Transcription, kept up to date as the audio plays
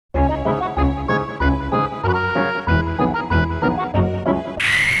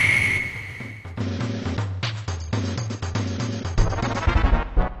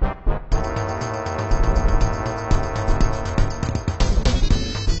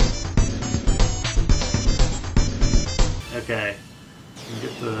Okay.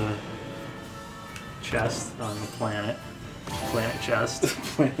 Get the chest on the planet. Planet chest.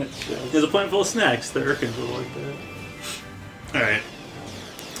 Planet chest. There's a planet full of snacks. The Urkins will like that. Alright.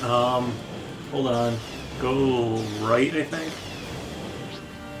 Hold on. Go right, I think.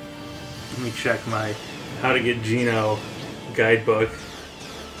 Let me check my How to Get Geno guidebook.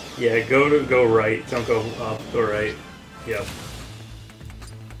 Yeah, go right. Don't go up. Go right. Yep.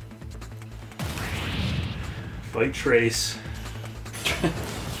 Fight Trace.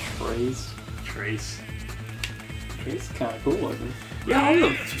 Trace. Trace. Trace is kind of cool looking. Yeah, I know.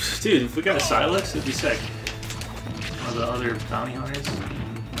 Dude, if we got a Silex, it'd be sick. One of the other bounty hunters in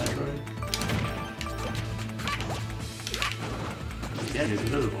Metroid. Again, he's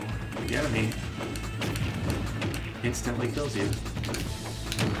invisible. The enemy instantly kills you.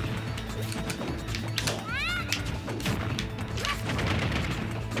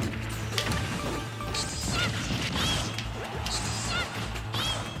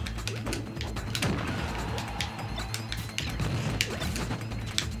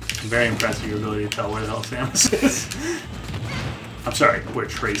 Very impressed with your ability to tell where the hell Samus is. I'm sorry, where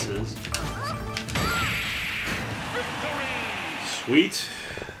Trace is. Sweet.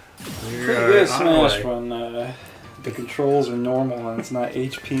 Pretty good Smash when the controls are normal and it's not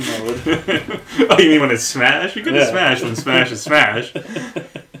HP mode. Oh, you mean when it's Smash? You can Smash when Smash is Smash. And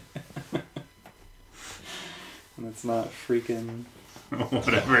it's not freaking...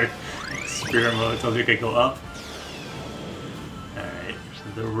 Whatever. Spirit mode tells you to go up. Alright.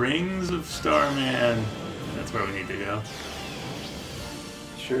 The Rings of Starman. That's where we need to go.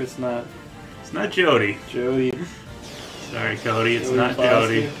 Sure it's not... It's not Jody. Jody. Sorry, Cody. It's not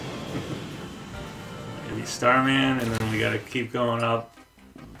Jody. Maybe Starman, and then we gotta keep going up.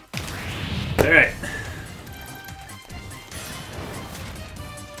 Alright.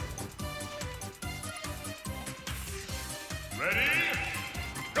 Ready?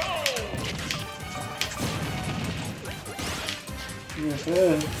 Go!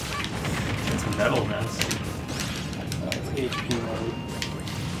 It's a metal nest. It's HP mode.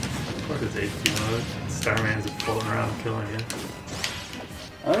 Of course it's HP mode. Starman's floating around killing you.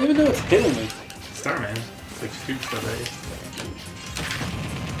 I don't even know what's hitting me. Starman. It's like shoot stuff at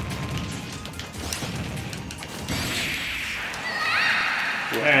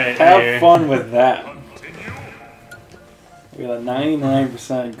you. Alright, have fun with that. We got a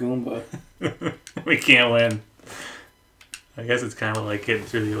 99% Goomba. We can't win. I guess it's kind of like hitting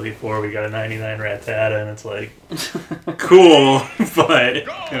through the Elite Four. We got a 99 Rattata, and it's like, cool, but,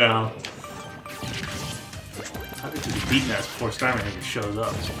 you know. How did you beat us before Starman even shows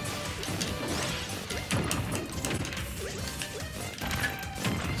up?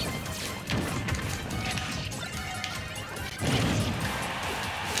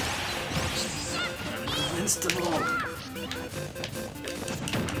 Invincible!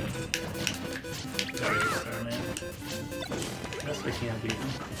 Sorry, Starman. Guess we can't beat him.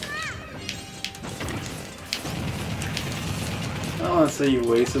 I don't want to say you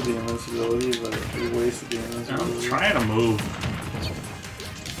wasted the invincibility, but you wasted the invincibility. I'm trying to move.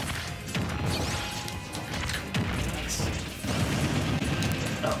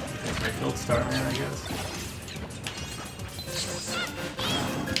 Oh, I killed Starman, I guess.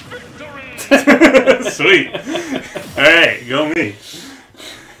 Sweet. Alright, go me.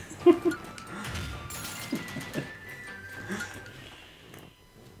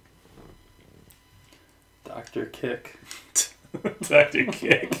 Dr. Kick. Dr.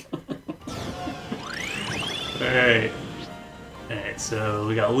 Kick. Alright. Alright, so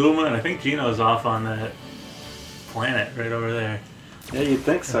we got Luma, and I think Geno's off on that planet right over there. Yeah, you'd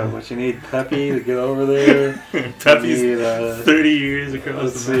think so, but you need Peppy to get over there. Peppy's need, 30 years across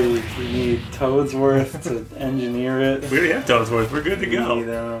let's the map. see, we need Toadsworth to engineer it. We already have Toadsworth, we're good to go.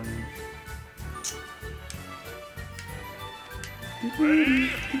 We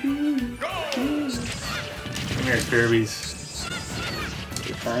need, Come here, Kirby's.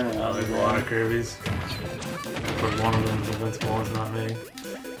 oh, There's a lot of Kirby's. But one of them is invincible, it's not me.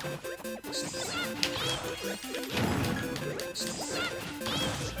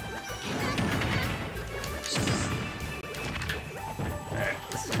 Alright,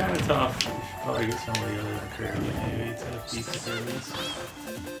 this is kind of tough. We should probably get somebody other than Kirby, maybe, to beat the Kirby's.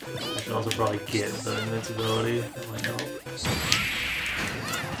 I should also probably get the invincibility. That might help.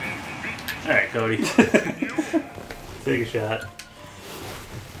 Alright, Cody. Take a shot.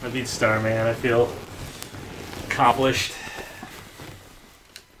 I beat Starman, I feel accomplished.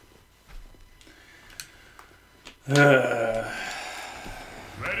 Ready?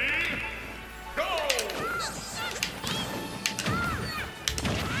 Go!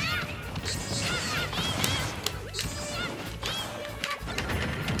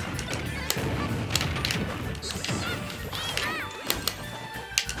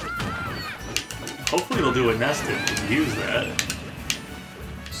 well do what Nest did. Just use that.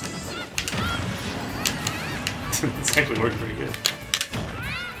 It's actually working pretty good.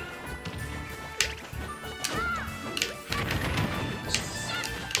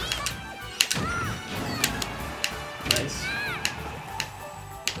 Nice.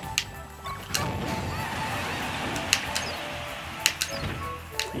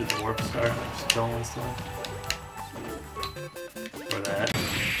 Use the warp star. Just kill one still. Or that.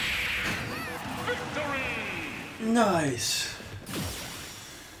 Nice.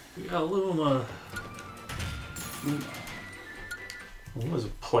 We got Luma. Luma's a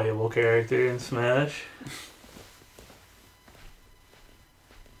playable character in Smash.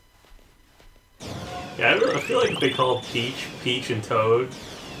 Yeah, I feel like if they called Peach and Toad,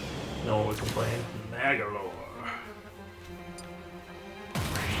 no one would complain. Magalore.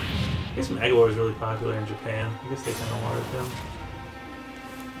 I guess Magalore is really popular in Japan. I guess they kind of wanted him.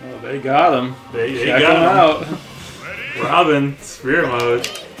 Oh, they got him. They Check got him him. out. Robin, Spirit Mode.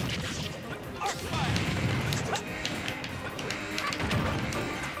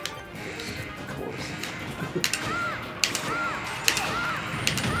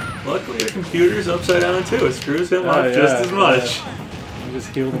 Luckily, the computer's upside down too. It screws him up just as much. Yeah. He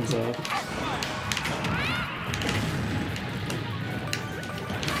just healed himself.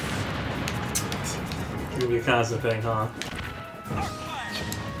 It's gonna be a constant thing, huh?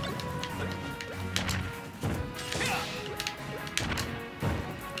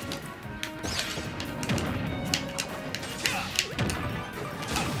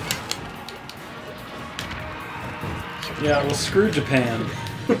 Yeah, well, screw Japan.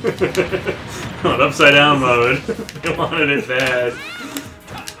 On upside down mode. They wanted it bad.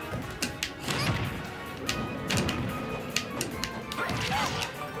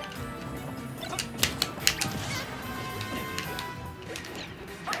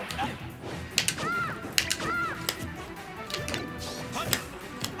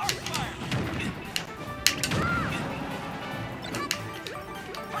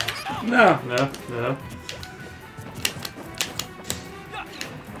 No. No.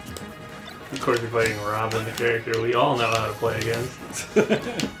 Of course, you're fighting Robin, the character we all know how to play against.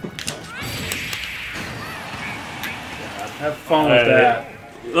 Have fun with that.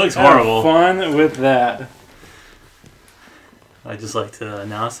 It looks horrible. Have fun with that. I'd just like to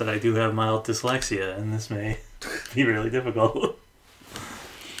announce that I do have mild dyslexia, and this may be really difficult.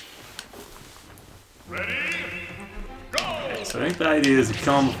 Ready? Go! Okay, so I think the idea is to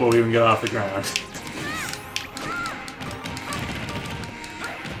kill him before we even get off the ground.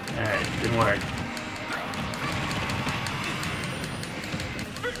 Alright, didn't work.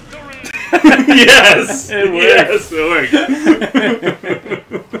 Yes! It worked. Yes, it worked.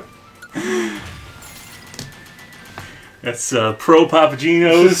 That's pro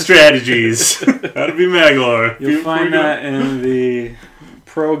PapaGenBROS strategies. How to be Magalore. You'll find that in the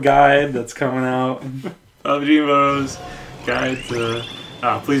pro guide that's coming out. PapaGenBROS guide to...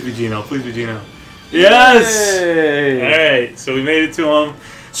 please be Geno. Please be Geno. Yes! Hey. Alright, so we made it to him.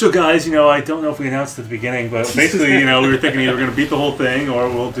 So guys, I don't know if we announced at the beginning, but basically, we were thinking either we're going to beat the whole thing or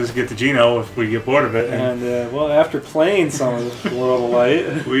we'll just get to Geno if we get bored of it. And, well, after playing some of the World of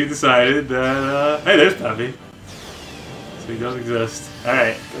Light, we decided that, hey, there's Peppy. So he does exist.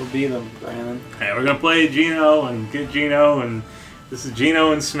 Alright. go beat them, Brandon. Alright, we're going to play Geno and get Geno, and this is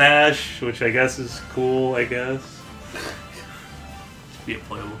Geno in Smash, which I guess is cool, I guess. Be a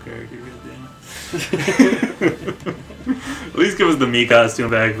playable character, goddamn. At least give us the Mii costume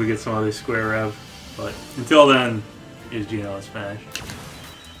back if we get some other square rev. But until then, here's Geno in Smash.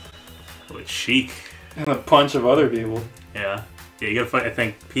 Oh, it's chic. And a bunch of other people. Yeah. Yeah, you gotta fight, I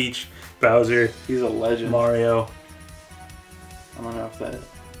think, Peach, Bowser, He's a legend. Mario. I don't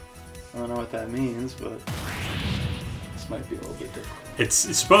know what that means, but this might be a little bit different. It's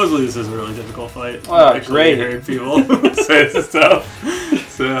supposedly this is a really difficult fight. Oh, Actually, great. I heard people say this stuff.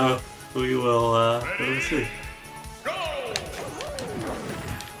 So we will we'll see. Go!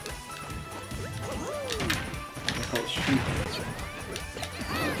 Oh, shoot.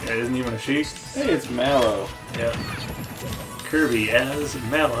 It isn't even a sheik. Hey, it's Mallow. Yeah. Kirby as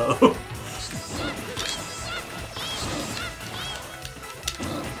Mallow.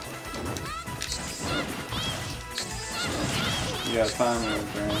 You got time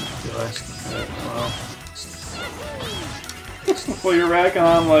with Brandon. Well, you're racking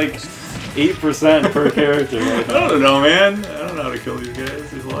on like 8% per character right I now. don't know, man. I don't know how to kill these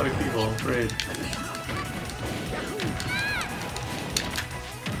guys. There's a lot of people, I'm afraid.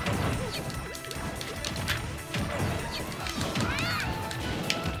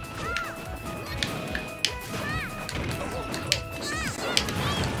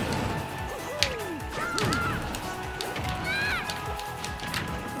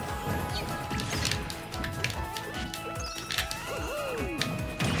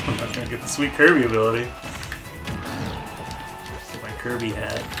 Get the sweet Kirby ability. Get my Kirby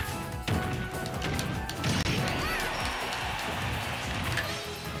hat.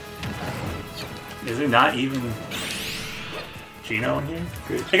 Is it not even Gino in here?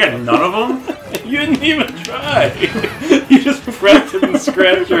 I got none of them? You didn't even try. You just pressed it and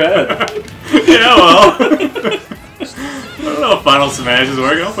scratched your head. Yeah, well. I don't know if Final Smash is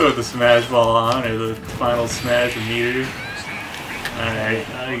working. I'll play with the Smash Ball on or the Final Smash meter. Alright,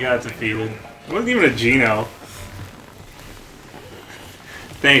 I got defeated. It wasn't even a Gino.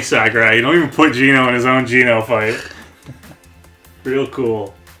 Thanks, Sakurai. You don't even put Gino in his own Gino fight. Real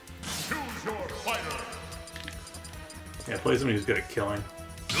cool. Yeah, play somebody who's good at killing.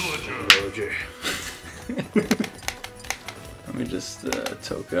 Villager. Let me just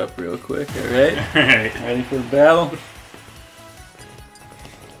toke up real quick, alright? Alright. Ready for the battle?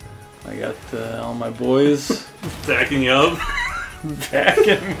 I got all my boys Backing you up.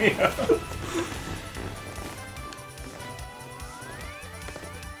 backing me up.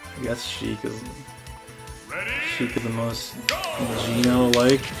 I guess Sheik is the most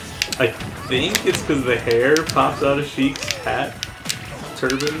Gino-like. I think it's because the hair pops out of Sheik's hat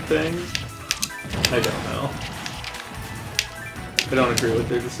turban thing. I don't know. I don't agree with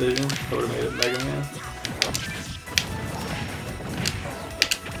their decision. I would have made it Mega Man.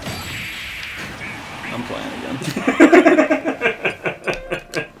 I'm playing again.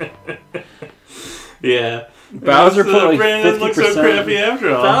 Yeah. Bowser put like Brandon looks so 50%. crappy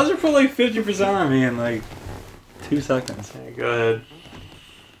after all. Bowser put like 50% on me in like 2 seconds. Okay, go ahead.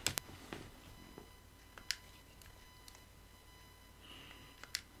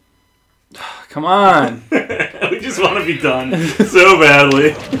 Come on! We just want to be done so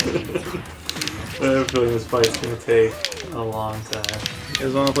badly. I have a feeling this fight's going to take a long time. You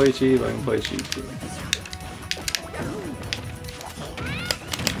guys want to play cheap? I can play cheap too.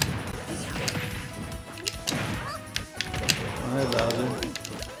 Alright, Bowser.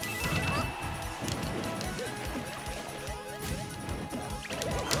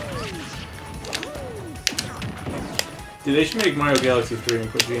 Dude, they should make Mario Galaxy 3 and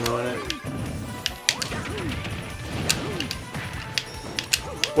put Gino in it.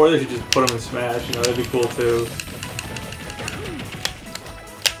 Or they should just put him in Smash, you know, that'd be cool too.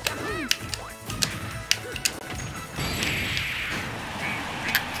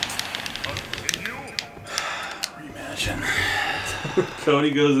 Reimagine.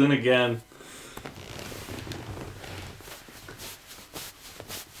 Cody goes in again.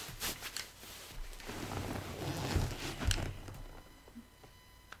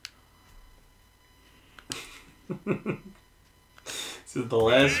 This is the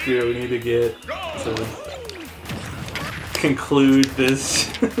last sphere we need to get to conclude this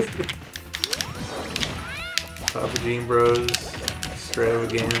PapaGenBROS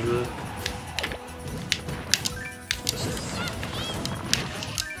extravaganza.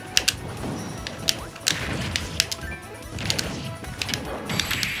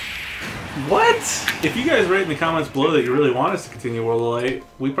 What? If you guys write in the comments below that you really want us to continue World of Light,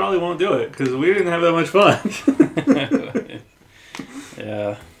 we probably won't do it because we didn't have that much fun.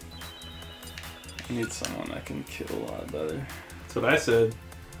 Yeah. I need someone that can kill a lot better. That's what I said.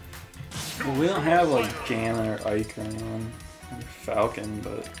 Well, we don't have like Ganon or Ike or anyone. Or Falcon,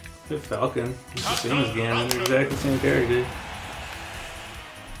 but... Good Falcon. He's the same as Ganon. They're exactly the same character.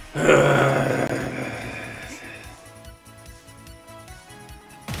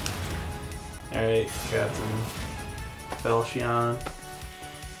 Alright, Captain Felchion.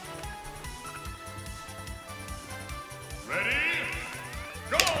 Ready?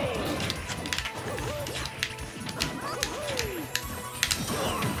 Go!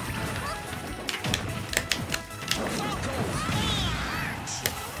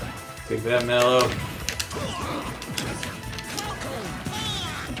 Take that, Mellow.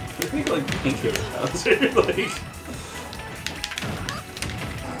 I think like pink hair Bowser, like.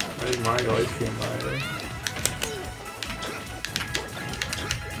 Why did Mario always came by there?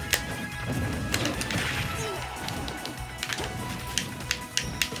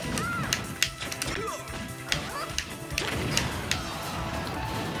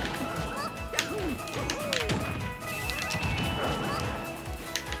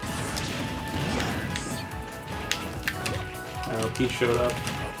 He showed up.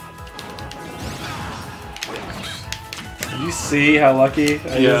 Did you see how lucky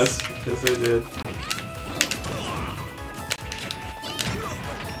I Yes, yes I did.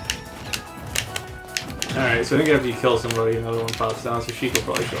 Alright, so I think after you kill somebody, another one pops down, so Sheik will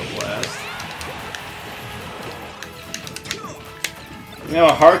probably show up last. You know,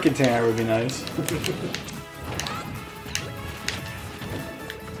 a heart container would be nice.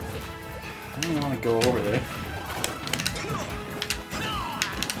 want to go over there.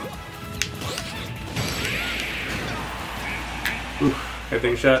 Ooh, can I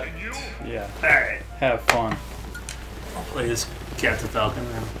take a shot? Yeah. Alright. Have fun. I'll play this Captain Falcon.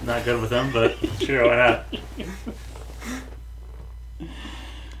 I'm not good with him, but sure, why not?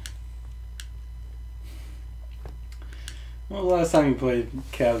 When was the last time you played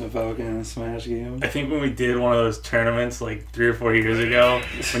Captain Falcon in a Smash game? I think when we did one of those tournaments like 3 or 4 years ago,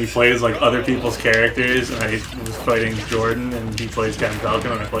 when you played as like other people's characters, and I was fighting Jordan, and he plays Captain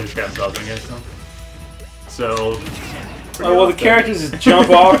Falcon, and I played Captain Falcon against him. So. Oh well, the characters just jump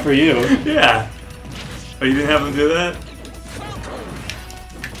off for you. Yeah. Oh, you didn't have them do that?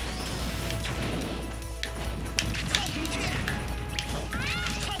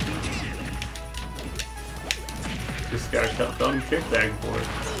 Just gotta cut thumb kick back and forth.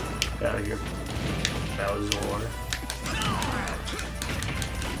 Gotta get. That was war.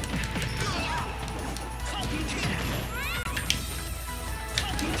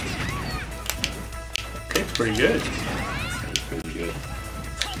 Okay, it's pretty good. It's pretty good.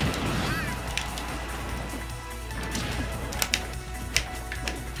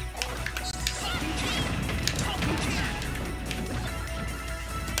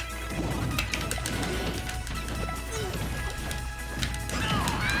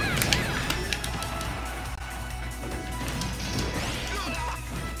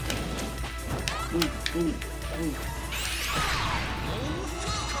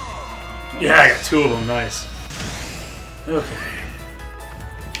 Yeah, I got 2 of them. Nice. Okay.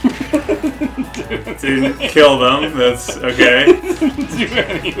 Didn't kill them. That's okay. Didn't do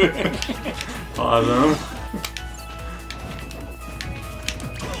anything. Awesome.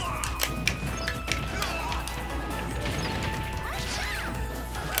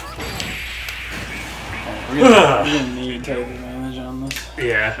 We're gonna need type advantage on this.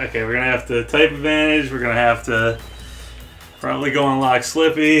 Yeah, okay, we're gonna have to type advantage, we're gonna have to probably go unlock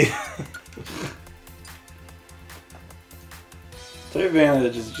Slippy. Type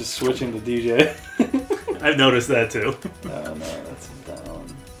advantage is just switching to DJ. I've noticed that too. Oh no, that's down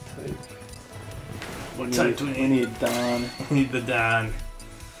type. What type do we We need Don. We need the Don.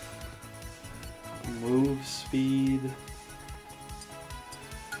 Move speed.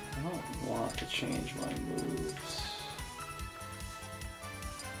 I don't want to change my moves.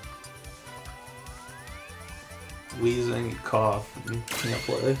 Wheezing, cough, and can't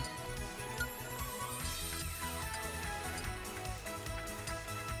play.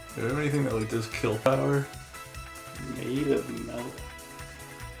 Do you have anything that like does kill power? Made of metal.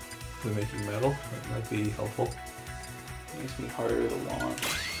 Does it make you metal? That might be helpful. Makes me harder to launch.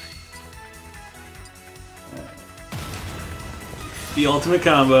 The ultimate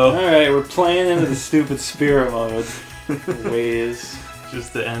combo. Alright, we're playing into the stupid spirit mode. Ways.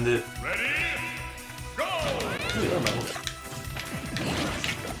 Just to end it. Ready? Go!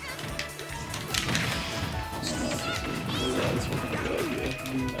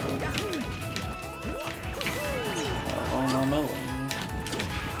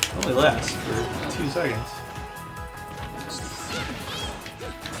 Only lasts for 2 seconds.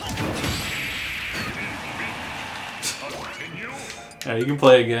 Continue. Yeah, you can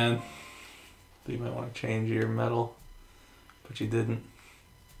play again. But you might want to change your metal. But you didn't.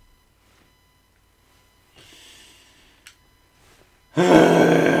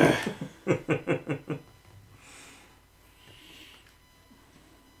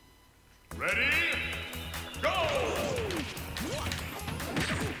 Ready? Go!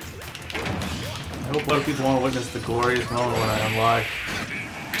 I hope a lot of people want to witness the glorious moment when I unlock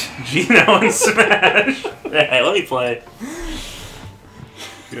Gino in Smash. Hey, let me play.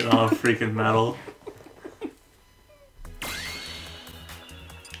 Get all freaking metal.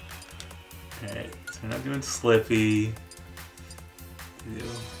 Alright, so we're not doing Slippy. Do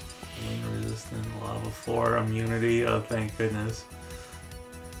wind resistant, lava floor immunity. Oh, thank goodness.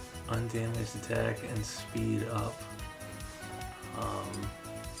 Undamaged attack and speed up.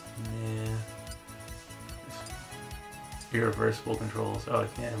 Yeah. Irreversible controls. Oh, I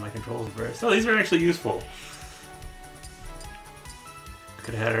can't have my controls reversed. Oh, these are actually useful.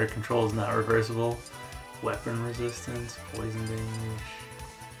 Could have had our controls not reversible. Weapon resistance, poison damage.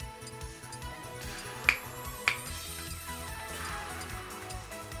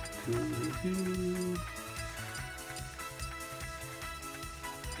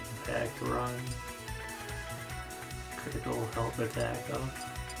 Impact run. Critical health attack up.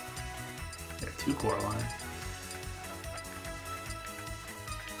 Got 2 core line.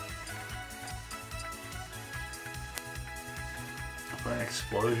 For an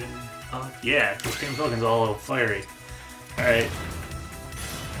explosion up. Yeah, this game fucking all fiery. Alright.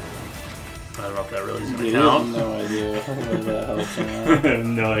 I don't know if that really is Yeah, going to you have count. no idea whether that helps or I not. have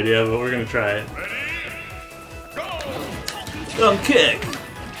no idea, but we're going to try it. Ready? Go! Dumb kick!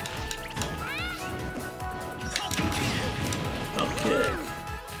 Dumb kick.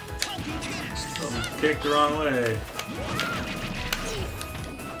 Dumb kick the wrong way.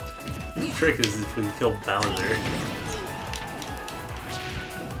 The trick is if we kill Bowser.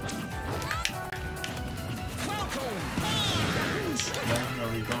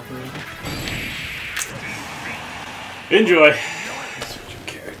 Enjoy! Switching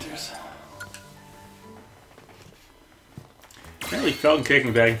characters. Apparently Falcon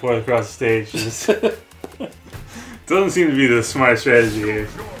kicking back and forth across the stage just doesn't seem to be the smart strategy here. Your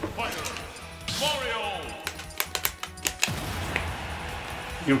fighter, Mario!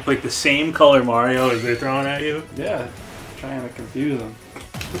 You gonna pick the same color Mario as they're throwing at you? Yeah, trying to confuse them.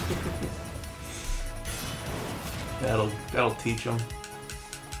 That'll teach them.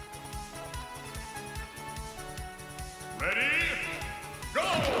 Ready? Go!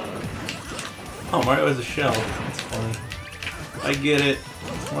 Oh, Mario has a shell. That's funny. I get it.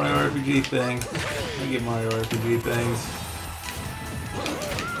 It's Mario RPG thing. I get Mario RPG things.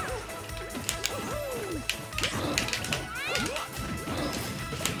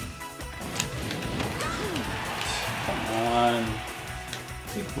 Come on.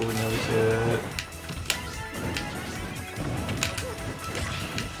 People would never say that.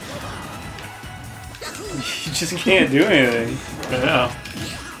 You just can't do anything. I know.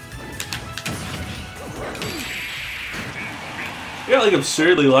 I got like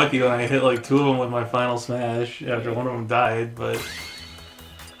absurdly lucky when I hit like 2 of them with my final smash after one of them died, but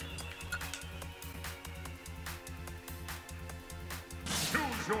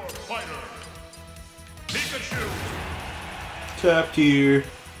Choose your fighter. Pikachu! top tier.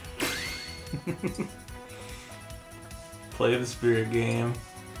 Play the spirit game.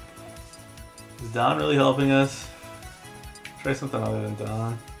 Is Don really helping us? Try something other than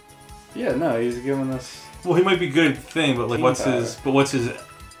Don. Yeah, no, he's giving us. Well, he might be good thing, but like, Team what's power. his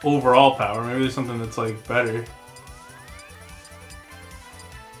overall power? Maybe there's something that's like better.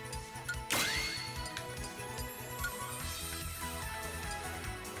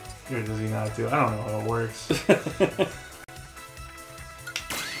 Or does he not do? I don't know how it works.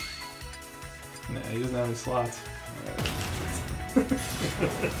 Nah, he doesn't have any slots.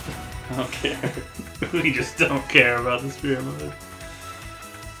 I don't care. We just don't care about the spirit mode.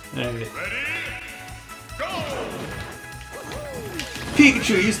 Alright. Ready? Go!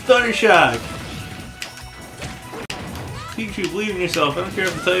 Pikachu, use Thunder Shock! Pikachu, believe in yourself. I don't care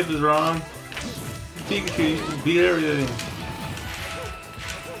if the type is wrong. Pikachu, you can beat everything.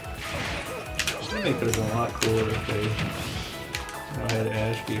 I think it could have been a lot cooler if they had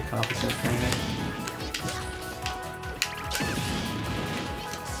Ash be a competent trainer.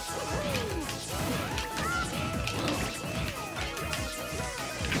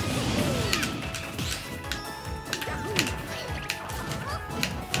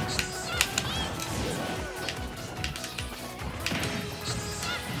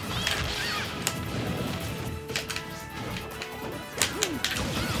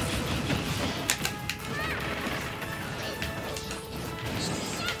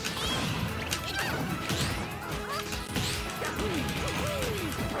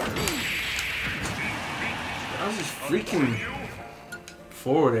 I was just freaking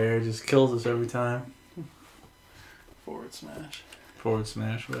forward air just kills us every time. Forward smash. Forward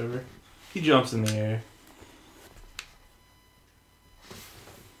smash, whatever. He jumps in the air.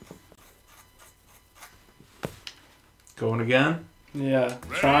 Going again? Yeah,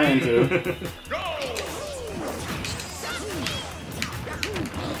 trying to. Go!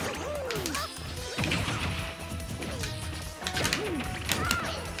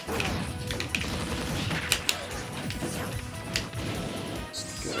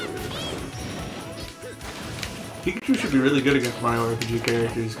 Pikachu should be really good against Mario RPG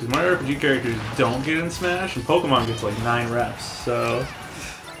characters, because Mario RPG characters don't get in Smash, and Pokemon gets like 9 reps, so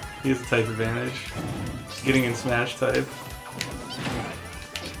he has a type advantage. Getting in Smash type.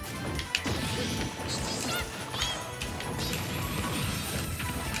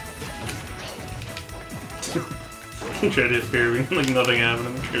 He tried to hit Kirby, like nothing happened,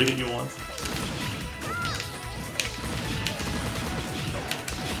 and tried to hit you once.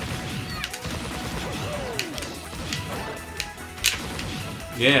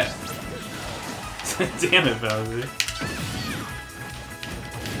 Yeah. Damn it, Bowser.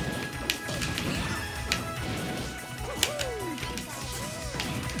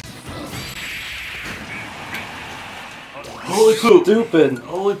 Holy poop! Stupid.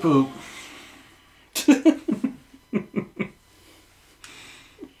 Holy poop.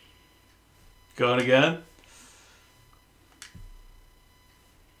 Going again?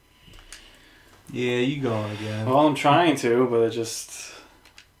 Yeah, you going again. Well, I'm trying to, but it just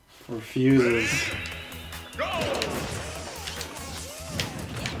refuses. Go!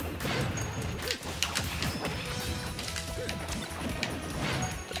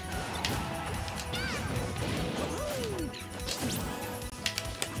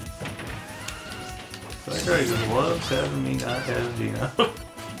 That guy just loves having me not have Dino.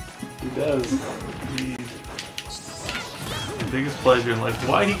 He does. Biggest pleasure in life.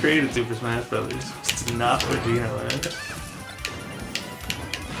 Why he created Super Smash Brothers? Just to not put Dino in it.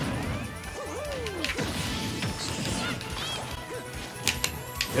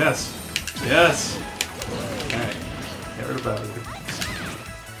 Yes. Yes. Alright. Get rid of Bowser.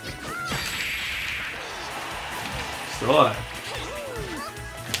 Still alive.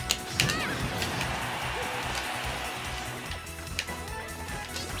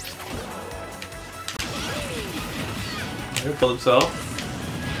 There, killed himself.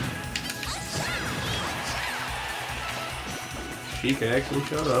 Sheik actually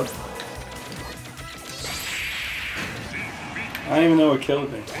showed up. I don't even know what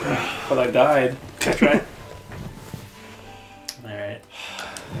killed me, but I died. That's right. Alright.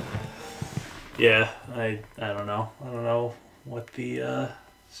 Yeah, I don't know. I don't know what the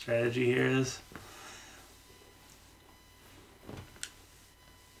strategy here is.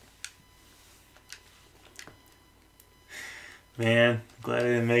 Man, glad I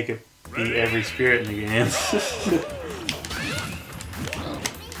didn't make it beat every spirit in the game.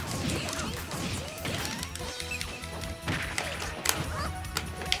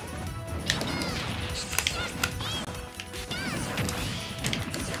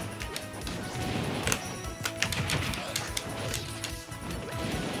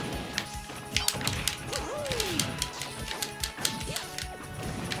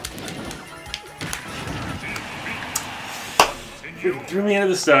 Threw me into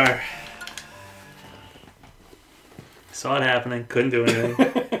the star. Saw it happening, couldn't do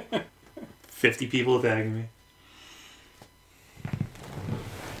anything. 50 people attacking me.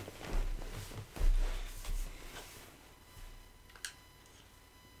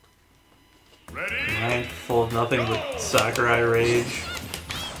 Ready? Mind full of nothing but Sakurai rage.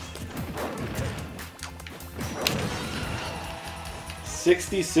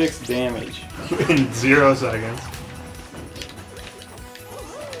 66 damage. In 0 seconds.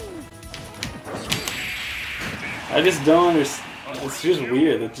 I just don't understand. It's just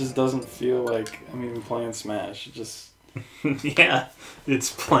weird. It just doesn't feel like I'm even playing Smash. It just... Yeah,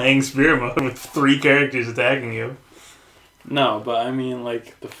 it's playing Spirit Mode with 3 characters attacking you. No, but I mean,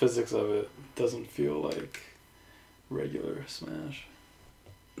 like, the physics of it doesn't feel like regular Smash.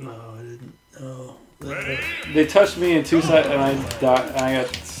 No, I didn't. No. They touched me in 2 seconds and I died, and I got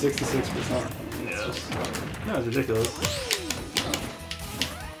 66%. I mean, it's just... That was ridiculous.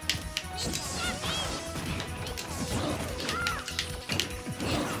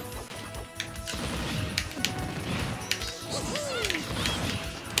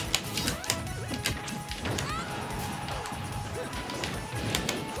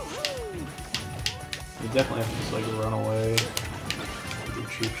 You definitely have to just like run away. Do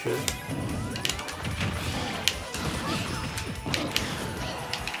cheap shit.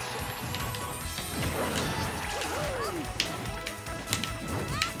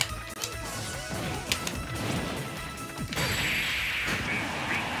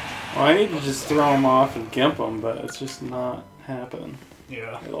 Well, I need to just throw him off and gimp him, but it's just not happening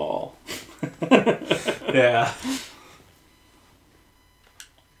Yeah. at all. Yeah.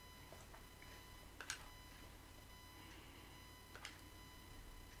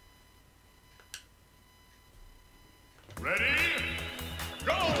 Ready?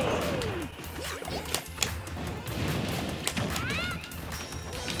 Go!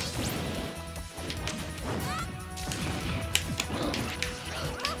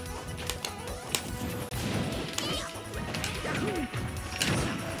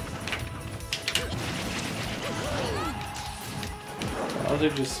 Those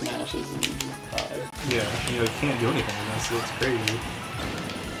are just smashes and you just die. Yeah, you like, can't do anything against it. It's crazy.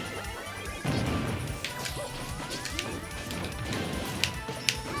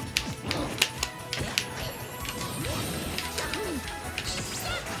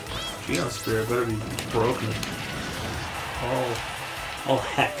 Geo Spirit better be broken. Oh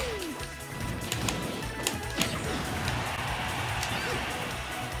heck.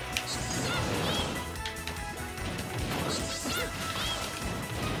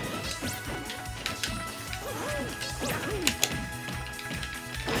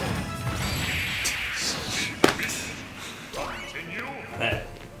 Continue. That.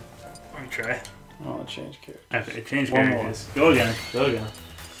 Let me try. Okay, change One more. characters. Go again. Go again.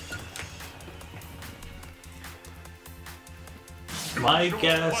 My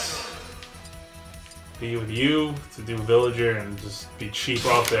guess be with you to do villager and just be cheap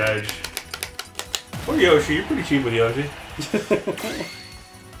off the edge. Or Yoshi, you're pretty cheap with Yoshi.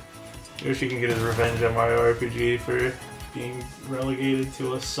 Yoshi can get his revenge on Mario RPG for being relegated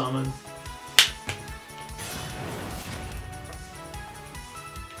to a summon.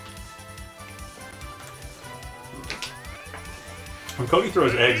 When Cody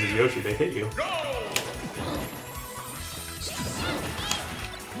throws eggs at Yoshi, they hit you.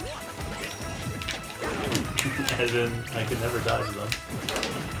 As in, I could never dodge them.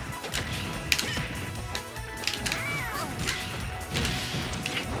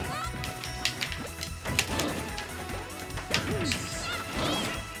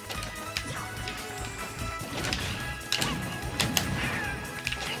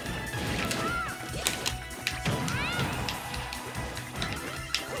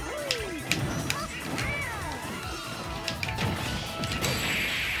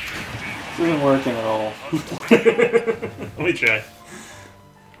 This isn't working at all. Let me try.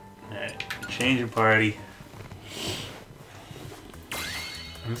 Alright, change of party.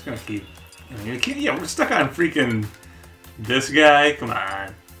 I'm just gonna keep. Yeah, we're stuck on freaking this guy. Come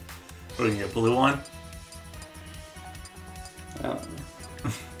on. What are you gonna get, blue one? I don't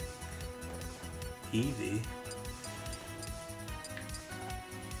know. Eevee.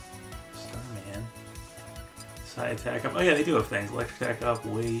 Starman. Side attack up. Oh yeah, they do have things. Electric attack up,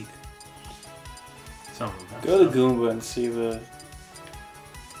 weight. Some of them have Go to stuff. Goomba and see the...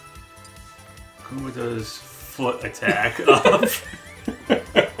 Goomba does foot attack up.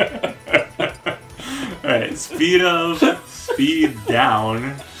 Alright, speed up, speed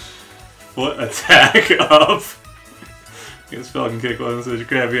down, foot attack up. Guess Falcon Kick wasn't such a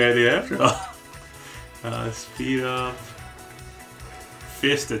crappy idea after all. Speed up,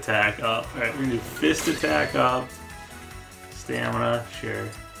 fist attack up. Alright, we're gonna do fist attack up, stamina, sure.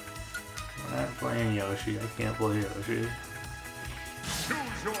 We're not playing Yoshi, I can't play Yoshi.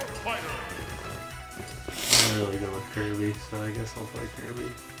 Choose your fighter. I'm really good with Kirby, so I guess I'll play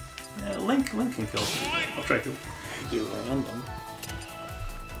Kirby. Yeah, Link can kill people. I'll try to. Do random.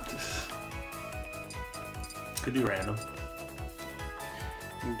 Could do random.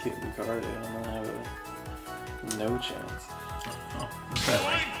 You get Ricardo and then have no chance. Oh, let's try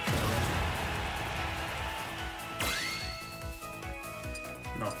Link.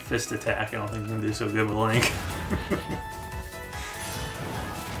 No, fist attack. I don't think I'm gonna do so good with Link.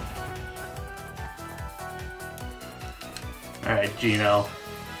 Alright, Gino.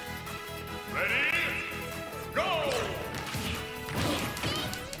 Ready? Go!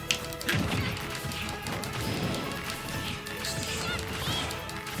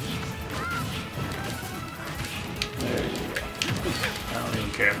 There you go. I don't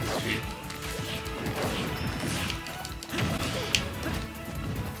even care if it's cheap.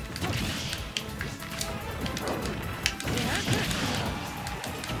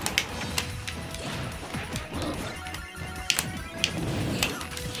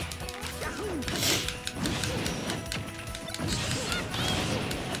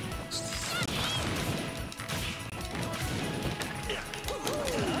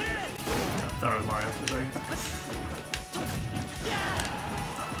 Thought it was Mario for a second.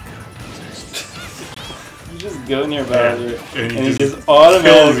 You just go near Bowser, and he and he just just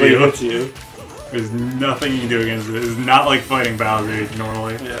automatically kills you. hits you. There's nothing you can do against it. It's not like fighting Bowser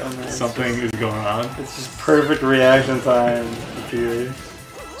normally. Yeah, man, it's Something is going on. It's just perfect reaction time. Fury.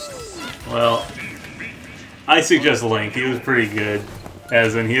 Well, I suggest Link. He was pretty good.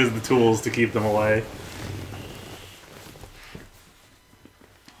 As in, he has the tools to keep them away.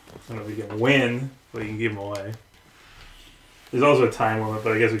 I don't know if he can win, but you can keep them away. There's also a time limit,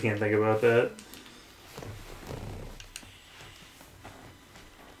 but I guess we can't think about that.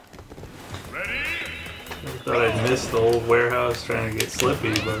 Ready? I thought I'd missed the old warehouse trying to get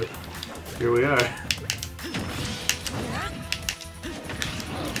Slippy, but here we are.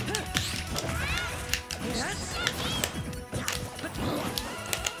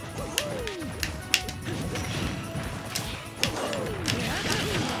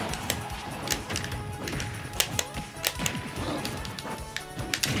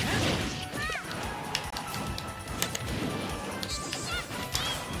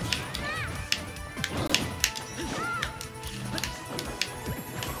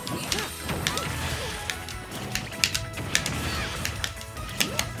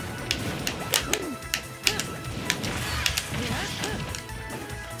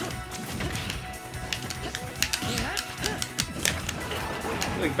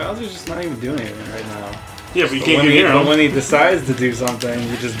 Like Bowser's just not even doing anything right now. Yeah, but you But can't when do he, hero. but when he decides to do something,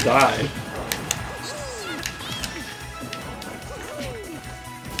 you just die.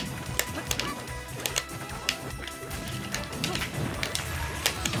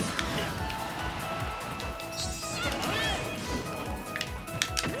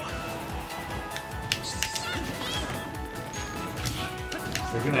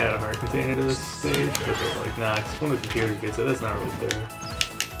 They're gonna add a heart container to this stage, but they're like, nah, because when the computer gets it, that's not really fair.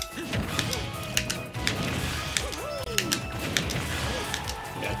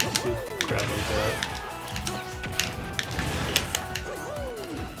 Yeah, just do crap like that.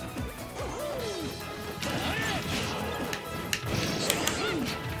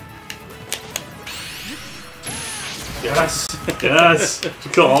 Yes! Yes! Did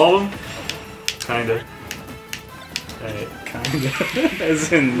you kill all of them? Kinda. Alright. Kinda.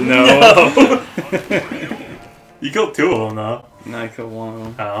 As in, no. No. You killed 2 of them, though. No, I killed one of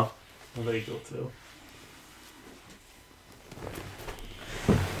them. Oh. I thought you killed 2.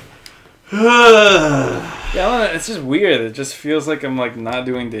 Yeah, I don't know, it's just weird. It just feels like I'm like not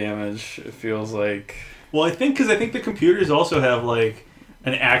doing damage. It feels like... Well, I think the computers also have, like,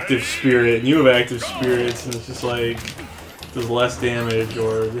 an active spirit, and you have active spirits, and it's just like... does less damage,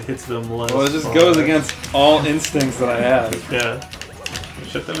 or it hits them less. Well, it just goes against all instincts that I have. Yeah.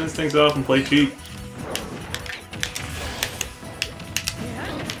 Shut them instincts off and play cheap.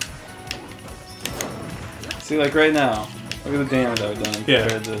 See, like right now, look at the damage I've done Yeah.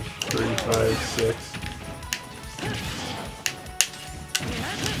 compared to... 35, 6.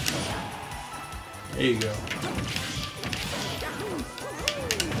 There you go.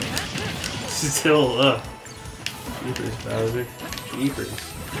 Still, Jeepers, Bowser. Jeepers.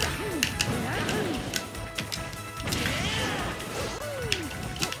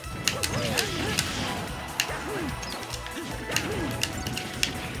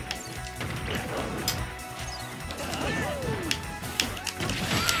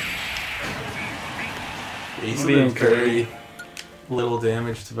 He's Being very little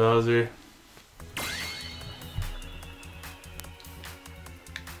damage to Bowser.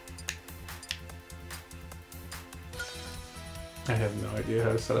 I have no idea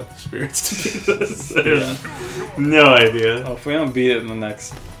how to set up the spirits to do this. I have no idea. Oh, if we don't beat it in the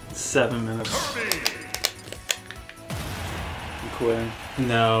next 7 minutes, I'm quitting.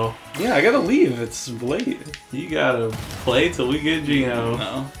 No. Yeah, I gotta leave. It's late. You gotta play till we get Gino.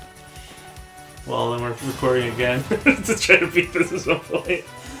 No. Well, then we're recording again to try to beat this at some point.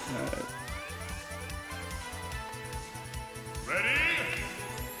 Alright. Ready?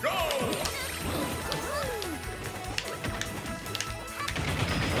 Go!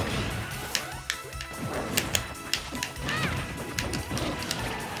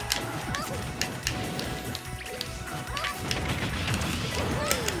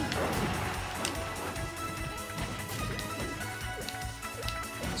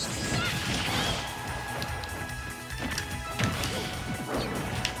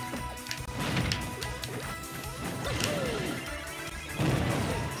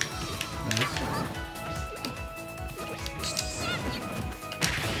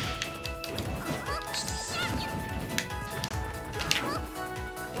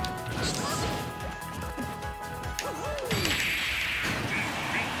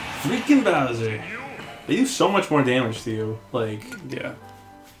 Freaking Bowser. They do so much more damage to you. Like, Yeah.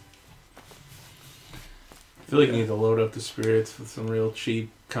 I feel like you need to load up the spirits with some real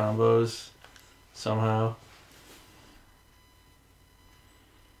cheap combos somehow.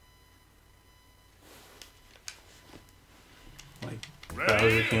 Like,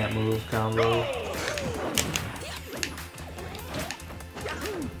 Bowser can't move combo.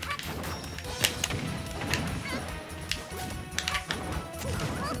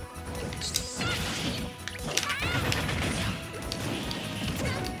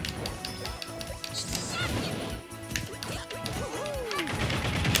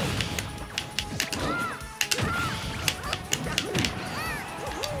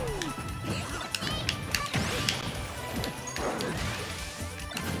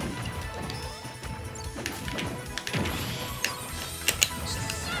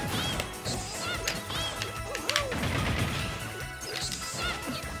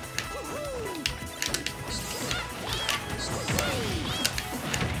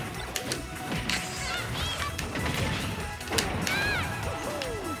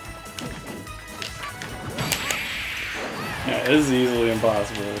 Yeah, this is easily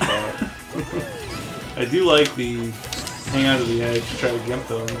impossible. But I do like the hang on to the edge, try to gimp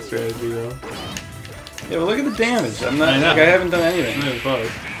them strategy though. yeah, but look at the damage. I'm not. I know. Like, I haven't done anything. Not even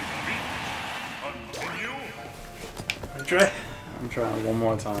close. Continue. I try. I'm trying one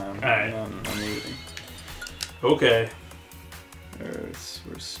more time. Alright. I'm leaving. Okay. Where's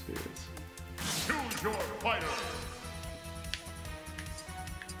spirits? Choose your fighter.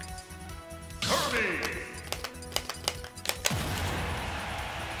 Kirby.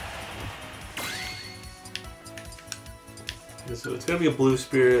 Okay, so it's gonna be a blue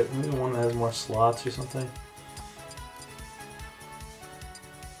spirit. Maybe one that has more slots or something.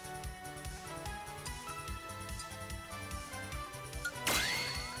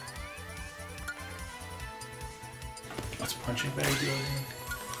 What's punching bag doing?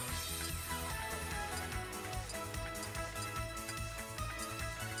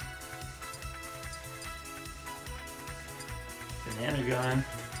 Banana gun.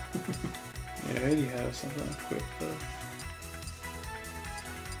 Yeah, I already have something equipped though.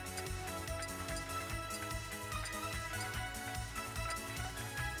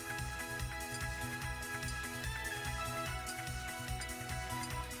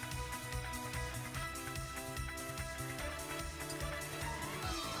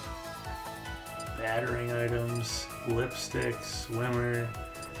 Battering items, lipstick, swimmer,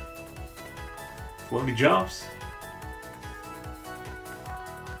 floaty jumps.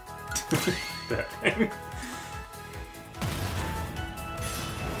 That thing.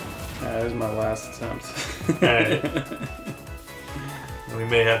 That was my last attempt. Alright. We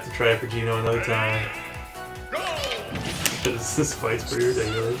may have to try for Gino another time. Because this fight's pretty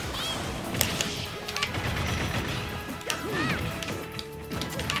ridiculous.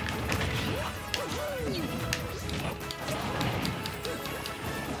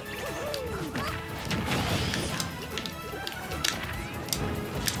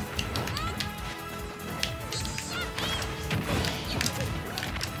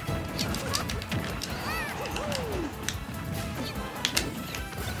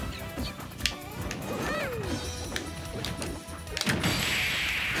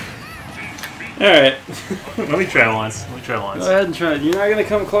 Alright. Let me try once. Go ahead and try it. You're not gonna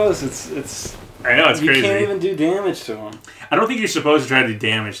come close. It's I know, it's crazy. You can't even do damage to him. I don't think you're supposed to try to do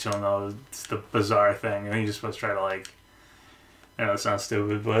damage to him, though. It's the bizarre thing. I think you're supposed to try to, like... I know it sounds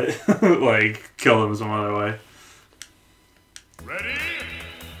stupid, but... like, kill him some other way. Ready?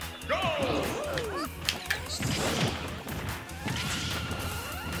 Go!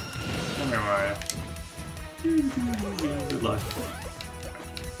 Come here, Mario. Good luck.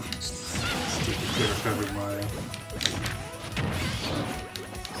 Stupid good recovered Mario.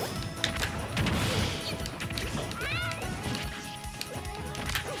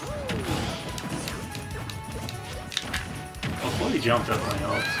 He jumped definitely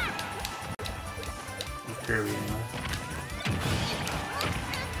helps. With Kirby anyway.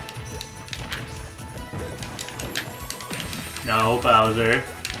 No, Bowser.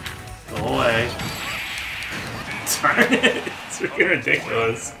 Go away. Darn it! It's freaking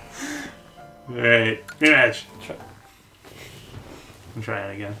ridiculous. Alright, rematch. I'm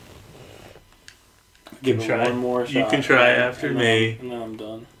trying again. Give it one more shot. You can try after me. No, I'm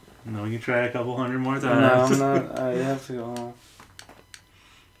done. No, we can try a couple hundred more times. No, I'm not. I have to go home.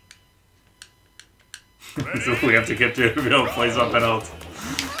 So we have to get to be able to play something else.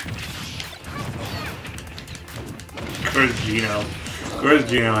 Where's Gino? Where's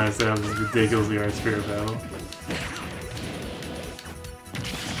Gino has to have this ridiculously hard spirit battle?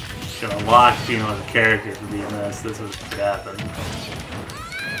 Should unlock Gino as a character for being this. This was what happened.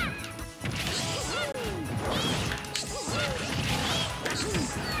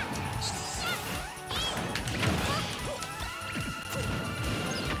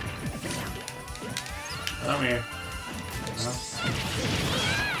 Come here. Huh?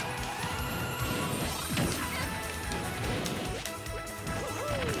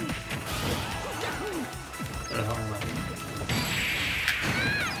 Where the hell am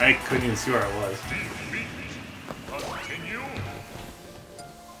I? I couldn't even see where I was. Continue.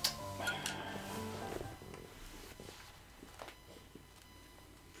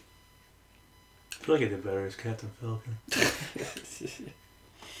 I feel like I did better as Captain Falcon.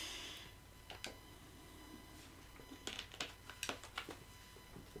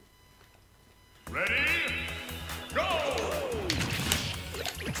 Ready? Go!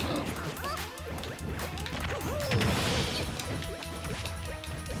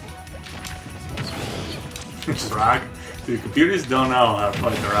 Just rock. Dude, computers don't know how to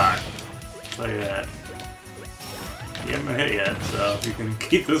fight the rock. I'll tell you that. You haven't been hit yet, so if you can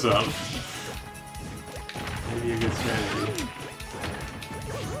keep this up, maybe a good strategy.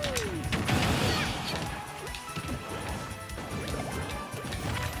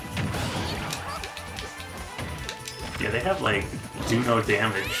 Yeah, they have like do no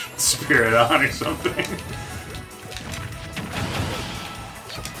damage spirit on or something.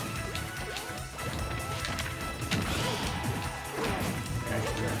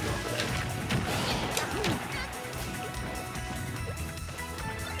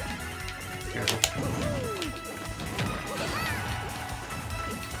 Careful.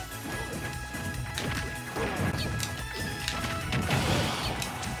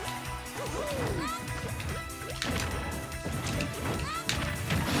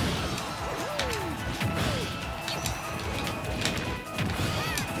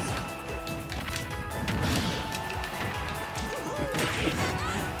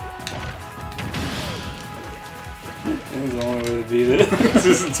 This is the only way to beat it. This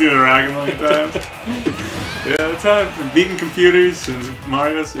isn't to the rock a million times. Yeah, that's how I've been beating computers since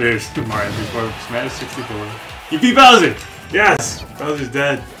Mario 64, Smash 64. You beat Bowser! Yes! Bowser's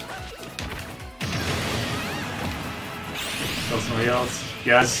dead. Kill somebody else.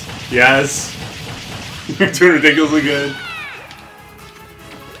 Yes. Yes! You're doing ridiculously good.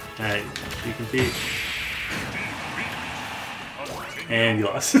 Alright, you compete. And you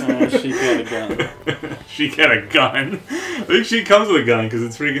lost. She got a gun. She got a gun. I think she comes with a gun because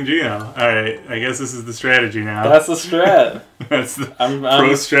it's freaking Gino. Alright, I guess this is the strategy now. That's the strat. That's the I'm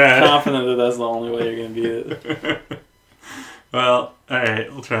strat. confident that that's the only way you're going to beat it. Well, alright,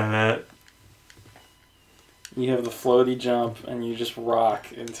 we'll try that. You have the floaty jump and you just rock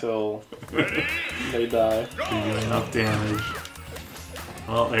until they die. You do enough damage.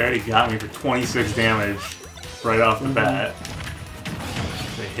 Well, they already got me for 26 damage right off the bat.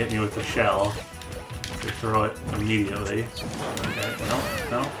 They hit me with the shell. They throw it immediately. Okay,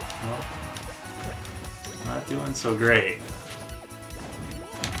 no. Not doing so great.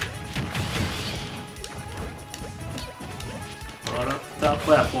 Throw it up the top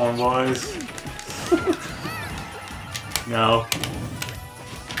platform, boys. No.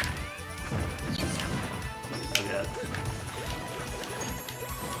 Okay.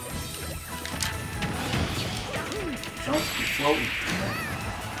 Jump, he's floating.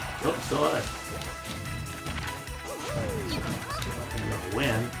 Oh, still alive. I'm gonna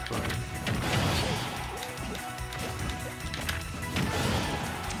win, but...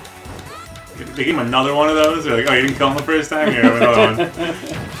 They gave him another one of those? They're like, oh, you didn't come the first time? Here, have another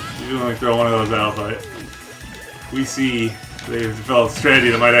one. You only throw one of those out, but... We see they've developed a strategy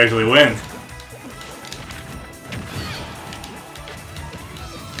that might actually win.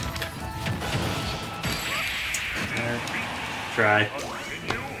 Try.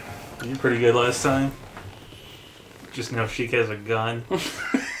 You pretty good last time. Just know Sheik has a gun.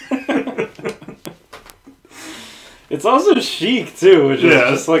 It's also Sheik too, which is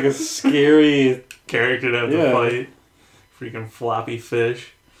just like a scary character to have to fight. Freaking floppy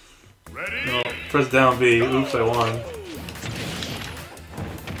fish. Ready? No, press down B. Oops, I won.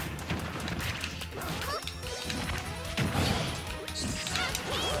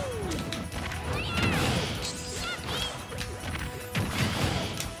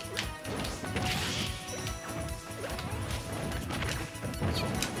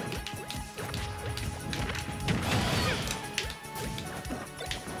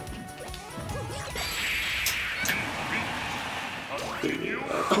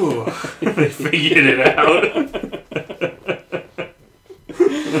 Ooh, they figured it out.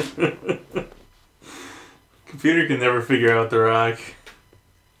 Computer can never figure out the rock.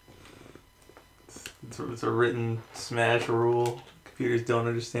 It's a written Smash rule. Computers don't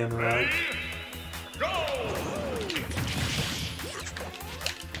understand the rock. Go!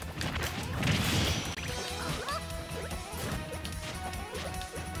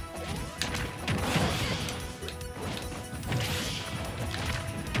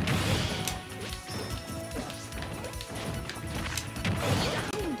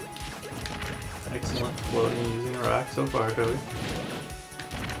 Excellent floating using a rock so far, Cody.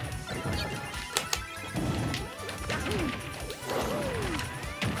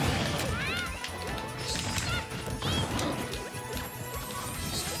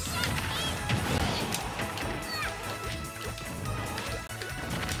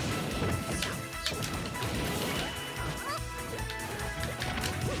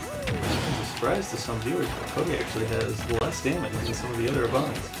 I'm surprised to some viewers, but Cody actually has less damage than some of the other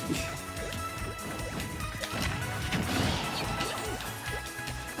opponents.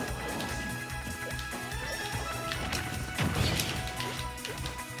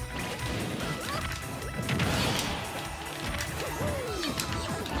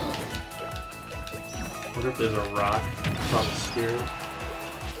 I wonder if there's a rock on the spear.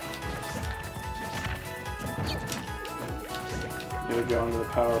 Gotta go into the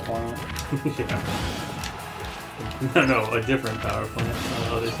power plant. Yeah. No, a different power plant on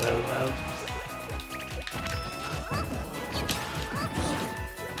the other side of the map.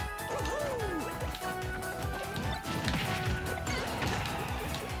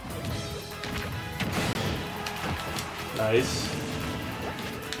 Nice.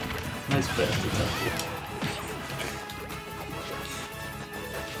 Nice bastard temple.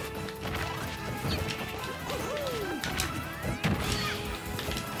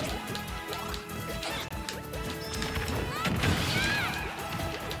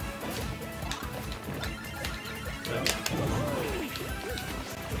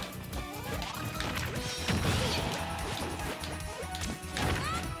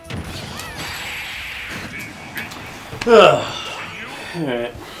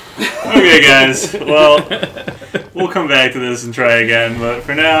 Alright. Okay, guys. Well, we'll come back to this and try again, but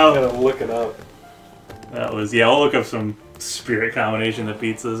for now, I gotta look it up. that was, yeah, we'll look up some spirit combination that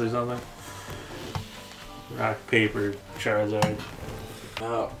beats this or something. Rock, paper, Charizard.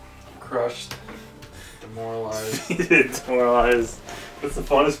 Oh, crushed. Demoralized. Demoralized. What's the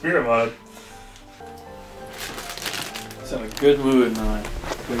fun of spirit mod? It's in a good mood now.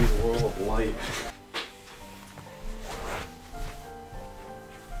 Please, world of light.